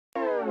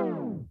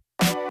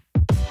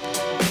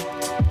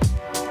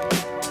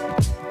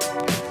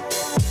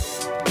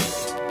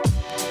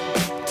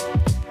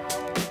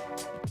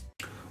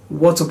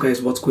What's up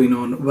guys, what's going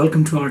on?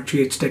 Welcome to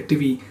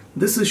RGHtechTv.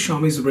 This is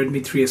Xiaomi's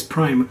Redmi 3S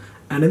Prime,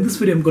 and in this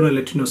video I'm going to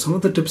let you know some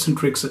of the tips and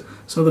tricks,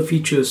 some of the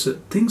features,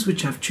 things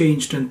which have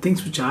changed and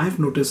things which I have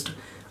noticed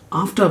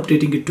after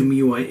updating it to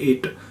MIUI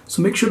 8.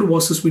 So make sure to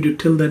watch this video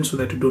till then so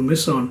that you don't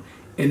miss on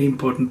any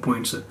important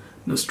points.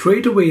 Now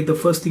straight away the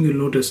first thing you'll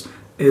notice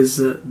is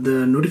the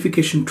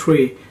notification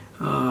tray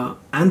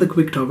and the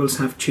quick toggles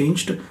have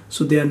changed,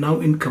 so they are now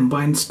in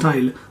combined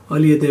style.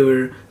 Earlier they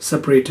were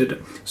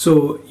separated,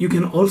 so you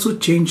can also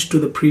change to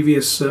the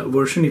previous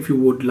version if you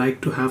would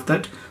like to have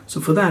that. So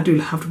for that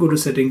you'll have to go to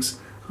settings,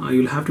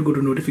 you'll have to go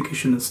to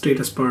notification and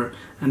status bar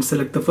and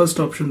select the first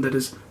option, that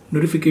is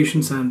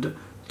notifications and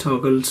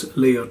toggles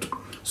layout.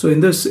 So in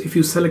this, if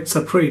you select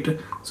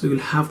separate, so you'll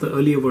have the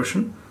earlier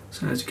version.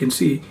 So as you can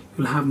see,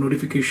 you'll have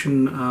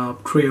notification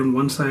tray on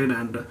one side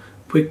and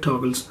quick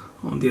toggles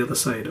on the other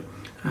side.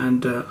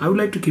 And I would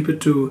like to keep it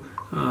to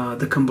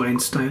the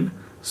combined style.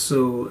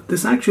 So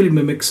this actually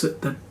mimics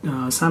that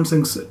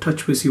Samsung's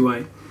TouchWiz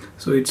UI.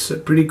 So it's a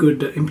pretty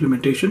good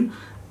implementation.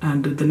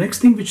 And the next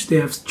thing which they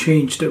have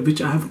changed,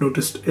 which I have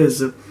noticed, is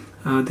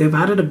they have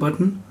added a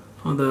button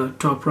on the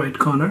top right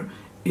corner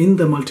in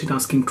the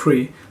multitasking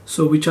tray,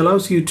 so which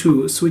allows you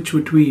to switch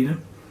between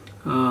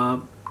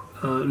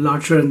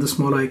larger and the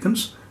small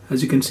icons,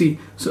 as you can see.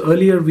 So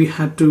earlier we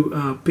had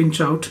to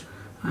pinch out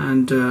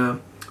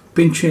and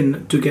pinch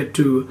in to get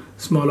to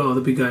smaller or the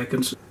bigger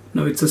icons.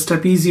 Now it's a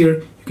step easier.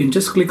 You can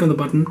just click on the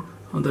button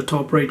on the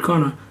top right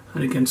corner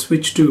and you can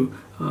switch to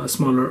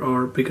smaller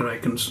or bigger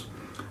icons.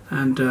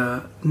 And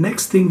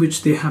next thing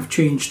which they have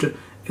changed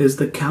is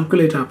the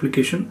calculator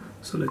application.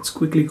 So let's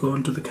quickly go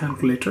on to the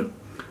calculator.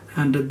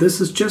 And this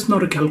is just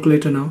not a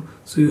calculator now.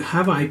 So you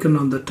have an icon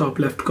on the top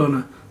left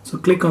corner. So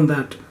click on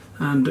that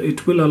and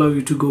it will allow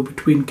you to go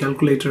between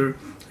calculator,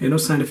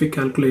 scientific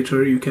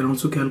calculator. You can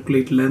also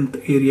calculate length,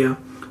 area,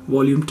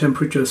 volume,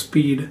 temperature,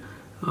 speed,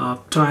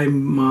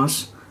 time,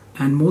 mass,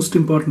 and most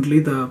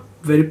importantly the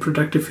very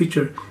productive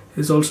feature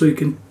is also you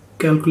can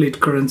calculate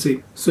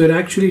currency. So it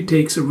actually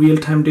takes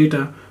real-time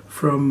data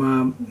from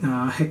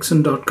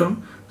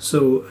hexen.com.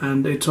 So,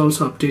 and it's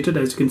also updated,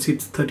 as you can see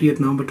it's 30th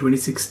November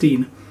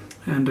 2016,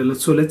 and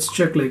so let's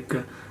check, like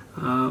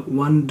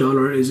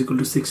 $1 is equal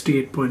to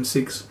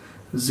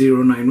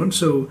 68.6091.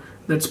 so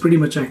that's pretty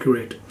much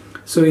accurate.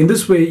 So in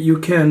this way you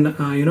can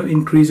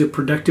increase your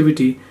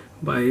productivity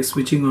by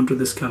switching onto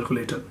this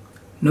calculator.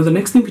 Now the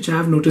next thing which I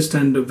have noticed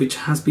and which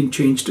has been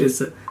changed is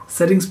the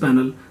settings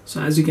panel. So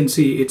as you can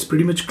see, it's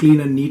pretty much clean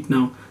and neat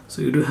now.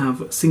 So you do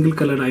have single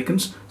colored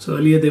icons. So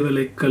earlier they were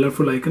like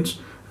colorful icons,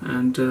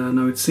 and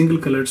now it's single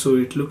colored, so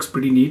it looks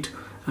pretty neat.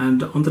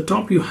 And on the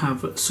top you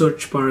have a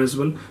search bar as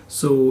well,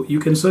 so you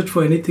can search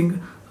for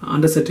anything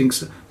under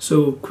settings.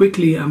 So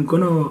quickly I'm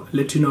gonna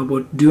let you know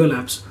about dual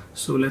apps.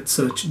 So let's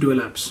search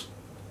dual apps.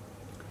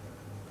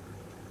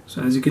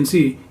 So as you can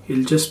see,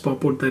 it'll just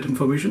pop out that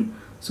information.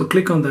 So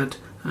click on that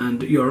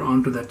and you're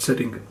onto that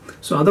setting.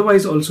 So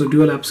otherwise also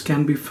dual apps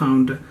can be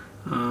found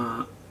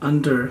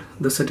under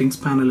the settings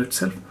panel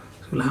itself. So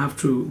you'll have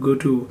to go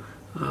to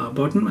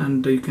bottom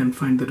and you can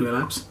find the dual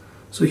apps.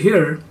 So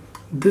here,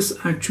 this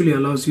actually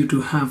allows you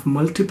to have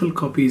multiple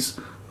copies,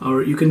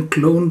 or you can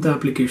clone the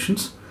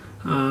applications.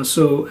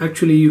 So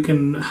actually you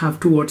can have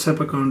 2 WhatsApp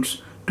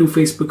accounts, 2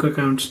 Facebook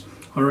accounts,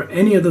 or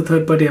any other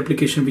third-party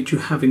application which you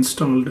have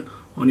installed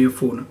on your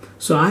phone.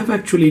 So I've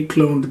actually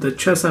cloned the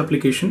chess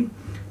application.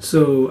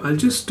 So I'll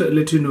just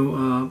let you know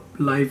a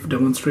live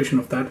demonstration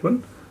of that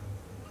one.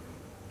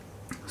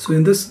 So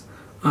in this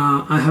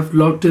I have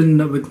logged in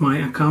with my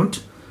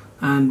account,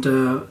 and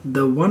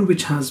the one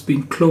which has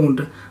been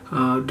cloned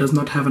does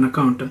not have an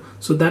account.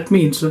 So that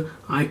means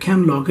I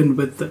can log in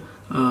with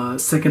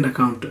second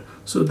account.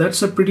 So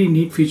that's a pretty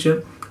neat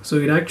feature. So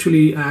it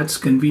actually adds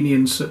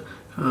convenience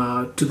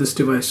to this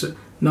device.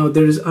 Now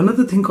there is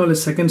another thing called a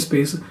second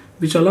space,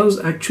 which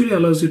actually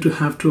allows you to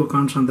have 2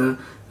 accounts on the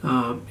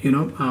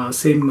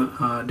same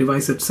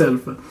device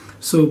itself.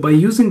 So by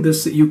using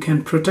this you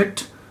can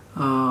protect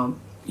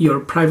your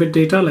private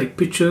data like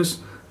pictures,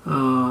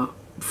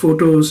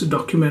 photos,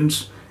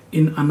 documents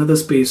in another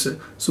space,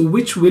 so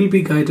which will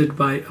be guided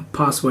by a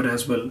password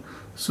as well.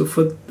 So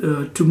for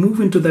to move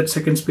into that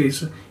second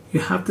space, you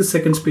have the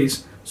second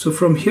space. So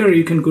from here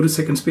you can go to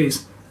second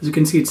space. As you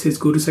can see, it says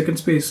go to second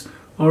space,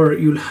 or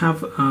you'll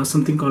have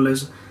something called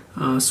as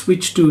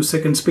switch to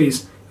second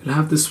space. You'll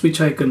have the switch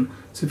icon.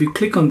 So if you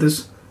click on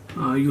this,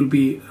 you'll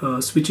be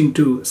switching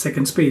to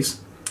second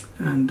space,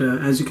 and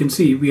as you can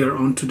see, we are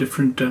on to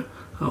different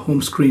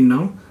home screen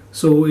now.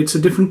 So it's a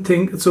different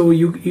thing. So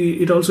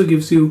it also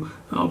gives you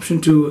an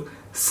option to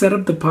set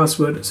up the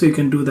password, so you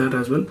can do that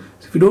as well.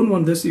 So if you don't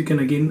want this, you can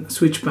again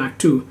switch back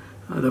to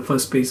the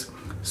first space.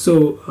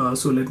 So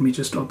let me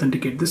just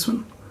authenticate this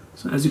one.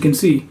 So as you can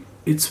see,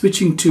 it's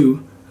switching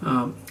to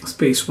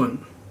space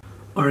 1.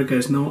 Alright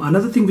guys, now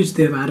another thing which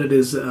they have added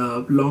is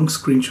long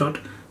screenshot.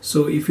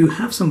 So if you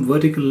have some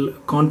vertical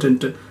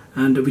content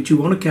and which you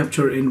want to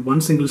capture in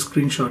one single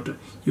screenshot,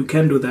 you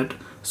can do that.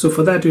 So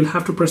for that you'll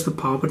have to press the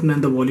power button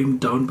and the volume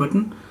down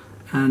button,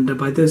 and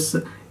by this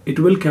it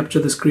will capture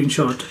the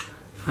screenshot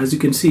as you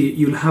can see,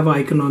 you'll have an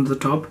icon on the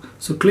top.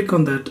 So click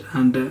on that,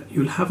 and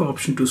you'll have an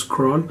option to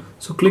scroll.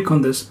 So click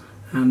on this,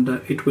 and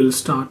it will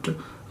start.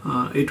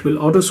 It will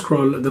auto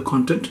scroll the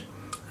content,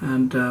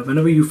 and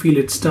whenever you feel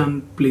it's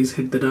done, please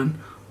hit the done,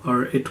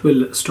 or it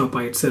will stop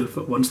by itself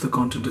once the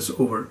content is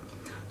over.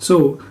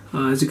 So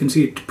as you can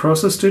see, it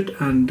processed it,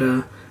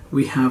 and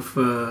we have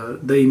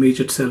the image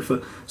itself.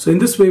 So in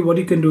this way, what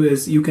you can do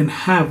is you can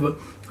have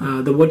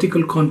the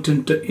vertical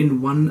content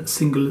in one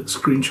single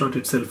screenshot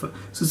itself.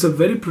 So it's a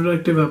very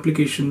productive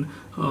application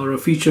or a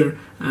feature,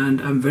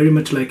 and I'm very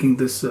much liking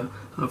this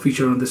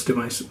feature on this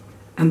device.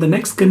 And the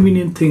next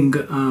convenient thing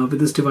with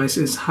this device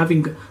is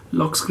having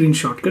lock screen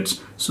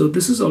shortcuts. So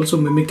this is also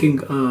mimicking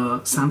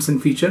a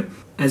Samsung feature.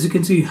 As you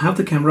can see, you have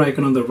the camera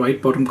icon on the right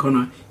bottom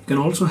corner. You can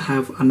also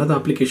have another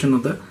application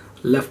on the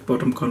left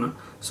bottom corner.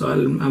 So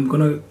I'm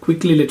gonna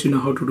quickly let you know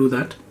how to do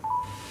that.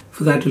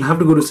 For that, you'll have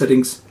to go to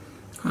settings.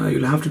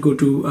 You'll have to go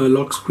to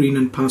lock screen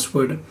and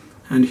password,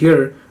 and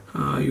here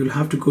you'll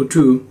have to go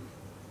to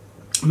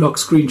lock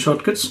screen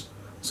shortcuts.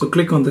 So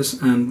click on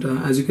this, and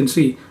as you can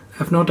see,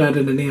 I've not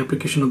added any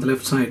application on the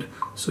left side,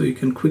 so you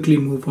can quickly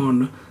move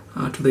on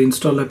to the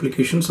install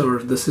applications or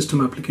the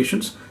system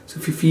applications. So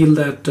if you feel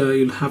that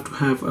you'll have to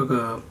have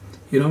a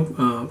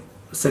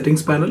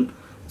settings panel,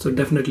 so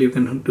definitely you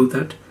can do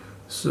that.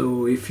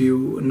 So if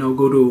you now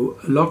go to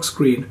lock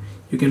screen,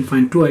 you can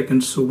find two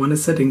icons. So one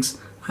is settings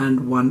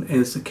and one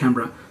is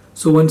camera.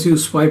 So once you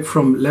swipe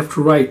from left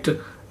to right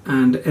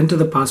and enter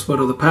the password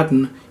or the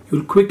pattern,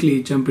 you'll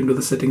quickly jump into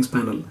the settings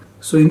panel.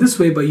 So in this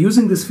way, by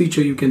using this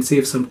feature, you can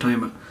save some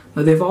time.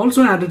 Now they've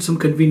also added some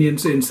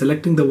convenience in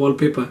selecting the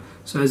wallpaper.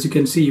 So as you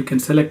can see, you can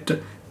select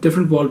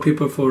different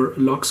wallpaper for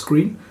lock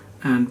screen,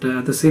 and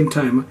at the same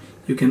time,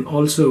 you can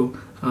also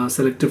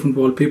select different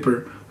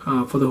wallpaper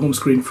for the home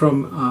screen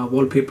from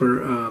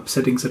wallpaper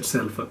settings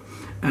itself.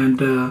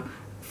 And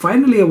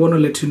finally, I want to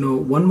let you know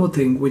one more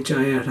thing which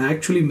I had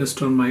actually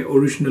missed on my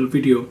original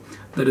video,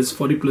 that is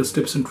 40+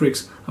 tips and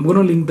tricks. I'm going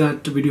to link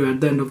that video at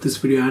the end of this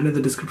video and in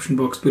the description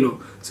box below.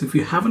 So if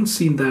you haven't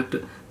seen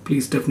that,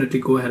 please definitely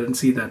go ahead and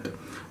see that.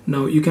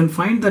 Now you can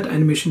find that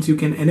animations, you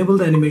can enable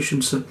the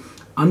animations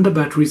under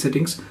battery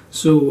settings.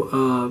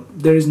 So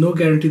there is no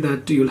guarantee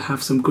that you'll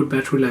have some good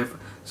battery life.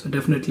 So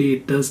definitely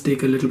it does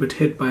take a little bit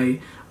hit by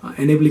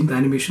enabling the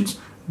animations.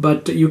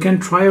 But you can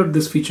try out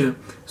this feature.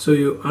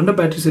 So under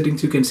battery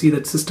settings, you can see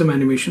that system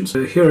animations.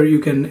 Here you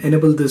can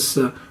enable this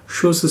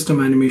show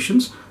system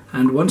animations,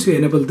 and once you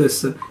enable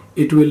this,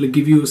 it will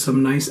give you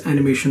some nice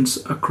animations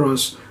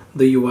across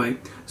the UI.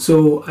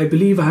 So I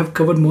believe I have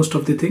covered most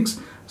of the things.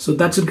 So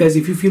that's it, guys.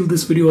 If you feel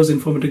this video was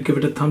informative, give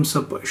it a thumbs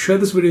up, share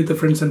this video with your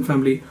friends and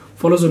family,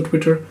 follow us on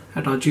Twitter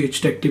at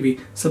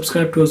RGHtechTv,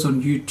 subscribe to us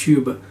on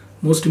YouTube.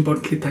 Most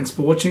importantly, thanks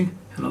for watching,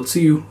 and I'll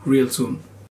see you real soon.